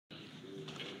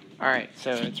All right, so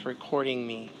it's recording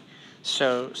me.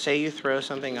 So say you throw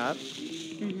something up,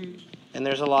 and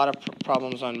there's a lot of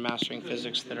problems on mastering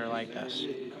physics that are like this.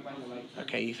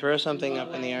 Okay, you throw something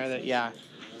up in the air that, yeah,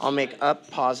 I'll make up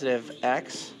positive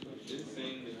x.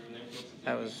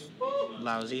 That was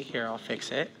lousy. Here, I'll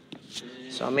fix it.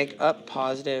 So I'll make up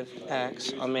positive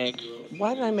x. I'll make,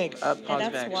 why did I make up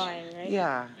positive that's x? y, right?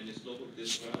 Yeah.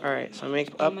 All right, so I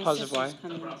make up positive y.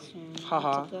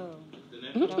 Haha.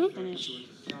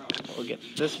 We'll get,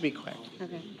 this will be quick.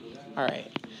 Okay. All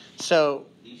right. So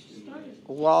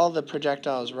while the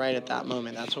projectile is right at that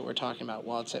moment, that's what we're talking about.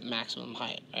 While it's at maximum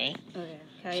height, right? Okay.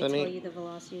 Can I tell you the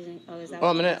velocity using? Oh, is that?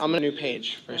 Well, I'm gonna new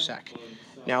page for a sec.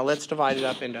 Now let's divide it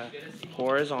up into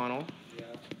horizontal.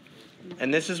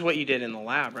 And this is what you did in the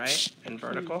lab, right? And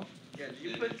vertical.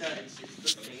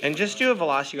 And just do a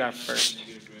velocity graph first.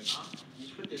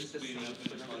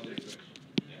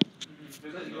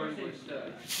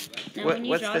 Now, when you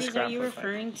What's draw this these, graph are you look like?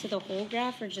 referring to the whole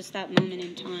graph or just that moment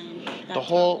in time? The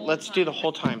whole, let's do the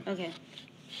whole time. Okay.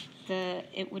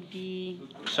 It would be...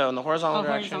 So in the horizontal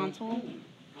direction.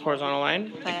 Horizontal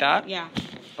line? Like that? Yeah.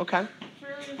 Okay.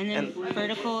 And then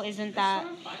vertical, isn't that...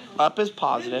 Up is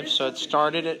positive, so it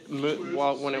started at,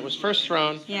 well, when it was first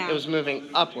thrown, it was moving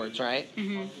upwards, right?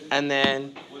 And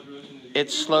then it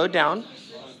slowed down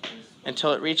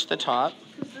until it reached the top.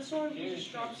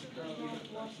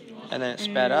 And then it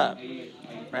sped up,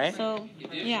 right? So,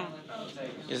 yeah.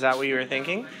 Is that what you were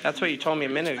thinking? That's what you told me a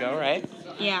minute ago, right?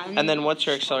 Yeah. And then what's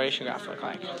your acceleration graph look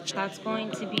like? That's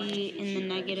going to be in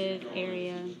the negative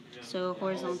area, so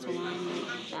horizontal line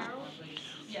like that.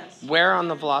 Where on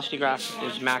the velocity graph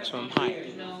is maximum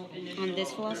height? On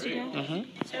this velocity graph?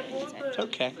 It's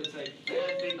okay.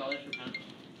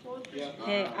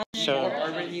 Hey,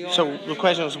 so the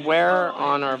question is, where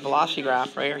on our velocity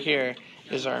graph right here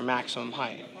is our maximum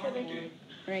height?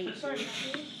 Right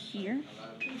here.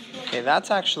 Okay, that's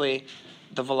actually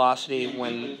the velocity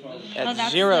when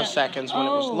at 0 seconds when it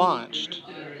was launched.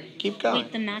 Keep going.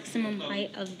 Wait, the maximum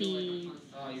height of the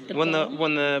when ball?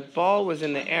 when the ball was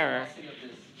in the air,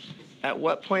 at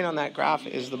what point on that graph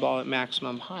is the ball at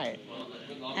maximum height?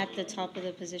 At the top of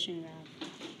the position graph.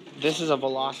 This is a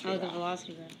velocity graph. The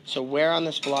velocity graph. So where on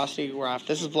this velocity graph?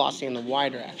 This is velocity in the y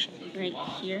direction. Right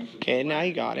here. Okay, now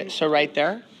you got it. So right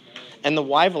there, and the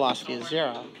y velocity is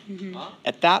 0.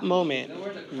 At that moment,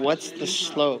 what's the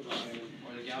slope?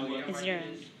 It's 0.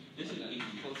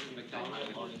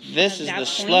 This is the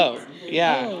slope.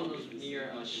 Yeah. Oh.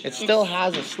 It still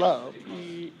has a slope.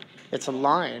 It's a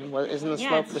line. Well, isn't the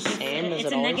slope the same as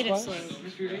it always was? It's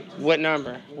a negative slope. What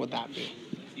number would that be?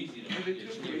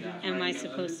 Am I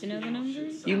supposed to know the number?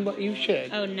 You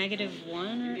should. Oh,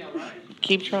 -1 or?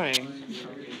 Keep trying.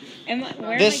 Where am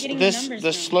I getting the numbers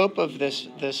the from? slope of this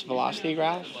velocity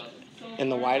graph in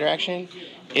the y direction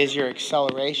is your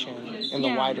acceleration in the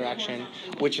y direction,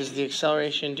 which is the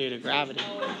acceleration due to gravity.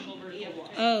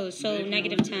 Oh, so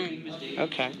 -10.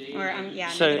 Okay. Or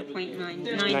so,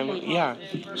 -9.9. Yeah.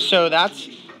 So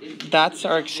that's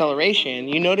our acceleration.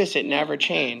 You notice it never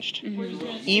changed.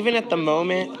 Even at the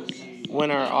moment when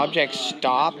our object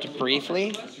stopped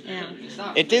briefly,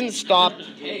 it didn't stop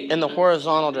in the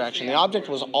horizontal direction. The object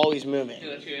was always moving.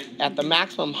 At the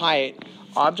maximum height,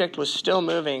 object was still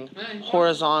moving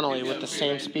horizontally with the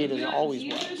same speed as it always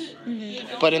was.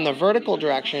 But in the vertical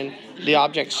direction, the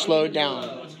object slowed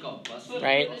down,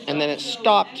 right? And then it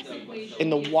stopped in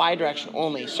the y direction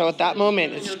only. So at that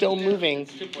moment, it's still moving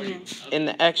in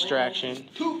the x direction.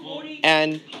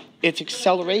 And its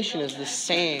acceleration is the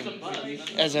same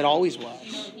as it always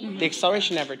was. The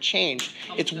acceleration never changed.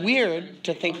 It's weird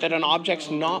to think that an object's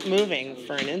not moving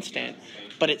for an instant,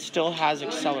 but it still has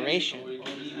acceleration.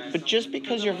 But just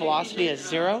because your velocity is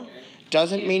 0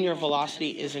 doesn't mean your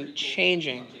velocity isn't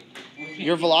changing.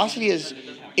 Your velocity is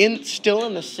still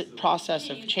in the process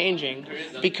of changing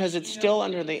because it's still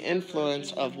under the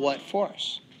influence of what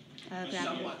force? Gravity.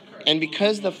 And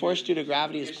because the force due to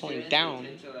gravity is pulling down,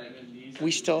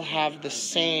 we still have the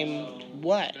same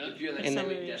what?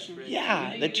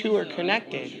 Yeah, the two are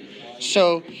connected.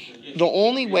 So the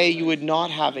only way you would not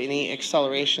have any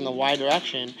acceleration in the y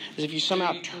direction is if you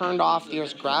somehow turned off the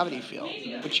Earth's gravity field,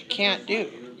 which you can't do.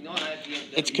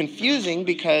 It's confusing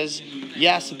because,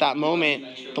 yes, at that moment,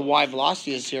 the y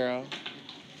velocity is 0,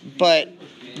 but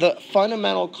the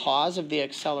fundamental cause of the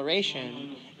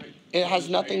acceleration, the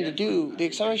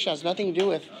acceleration has nothing to do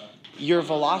with your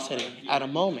velocity at a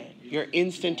moment. Your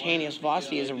instantaneous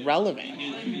velocity is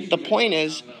irrelevant. The point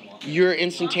is, your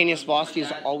instantaneous velocity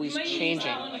is always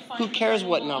changing. Who cares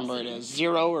what number it is,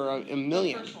 0 or a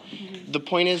million? The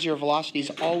point is your velocity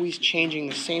is always changing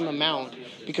the same amount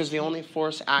because the only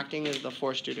force acting is the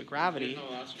force due to gravity,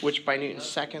 which by Newton's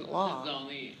second law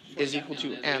is equal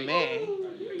to ma.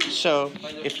 So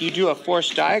if you do a force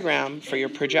diagram for your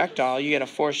projectile, you get a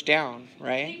force down,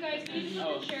 right?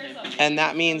 And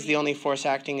that means the only force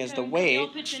acting is the weight.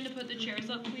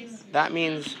 That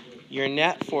means your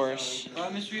net force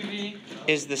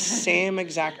is the same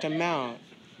exact amount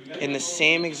in the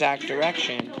same exact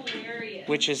direction,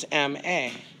 which is ma.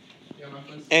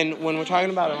 And when we're talking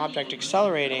about an object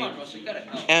accelerating,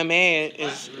 ma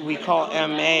is, we call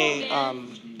ma,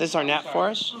 this is our net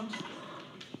force,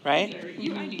 right?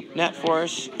 Net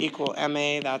force equal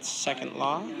ma, that's second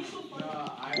law.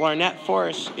 Well, our net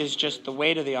force is just the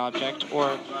weight of the object,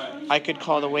 or I could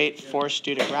call the weight force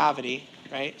due to gravity,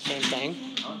 right? Same thing.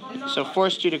 So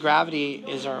force due to gravity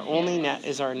is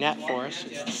our net force.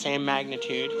 It's the same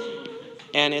magnitude,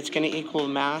 and it's going to equal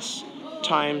mass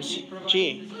times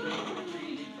g.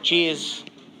 G is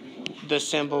the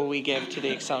symbol we give to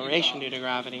the acceleration due to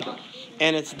gravity,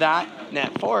 and it's that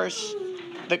net force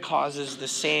that causes the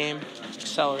same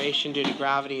acceleration due to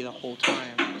gravity the whole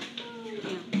time.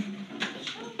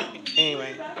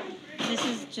 Anyway. This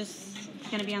is just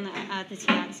going to be on the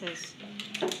t-axis.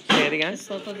 Say it again? The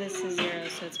slope of this is 0,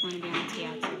 so it's going to be on the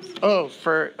t-axis. Oh,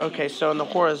 okay, so in the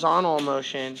horizontal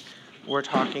motion, we're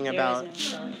talking about...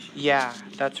 Yeah,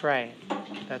 that's right.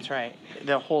 That's right.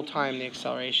 The whole time the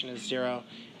acceleration is 0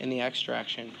 in the x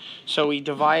direction. So we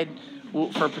divide,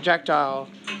 for projectile,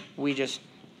 we just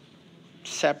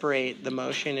separate the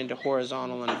motion into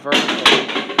horizontal and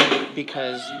vertical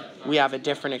because we have a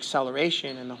different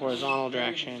acceleration in the horizontal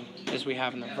direction as we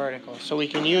have in the vertical. So we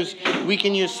can use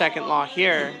second law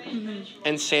here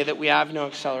and say that we have no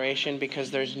acceleration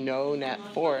because there's no net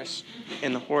force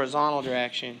in the horizontal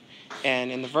direction.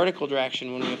 And in the vertical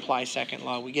direction, when we apply second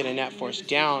law, we get a net force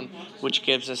down, which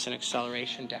gives us an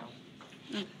acceleration down.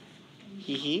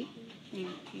 Hee hee? Thank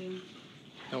you.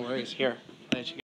 No worries. Here.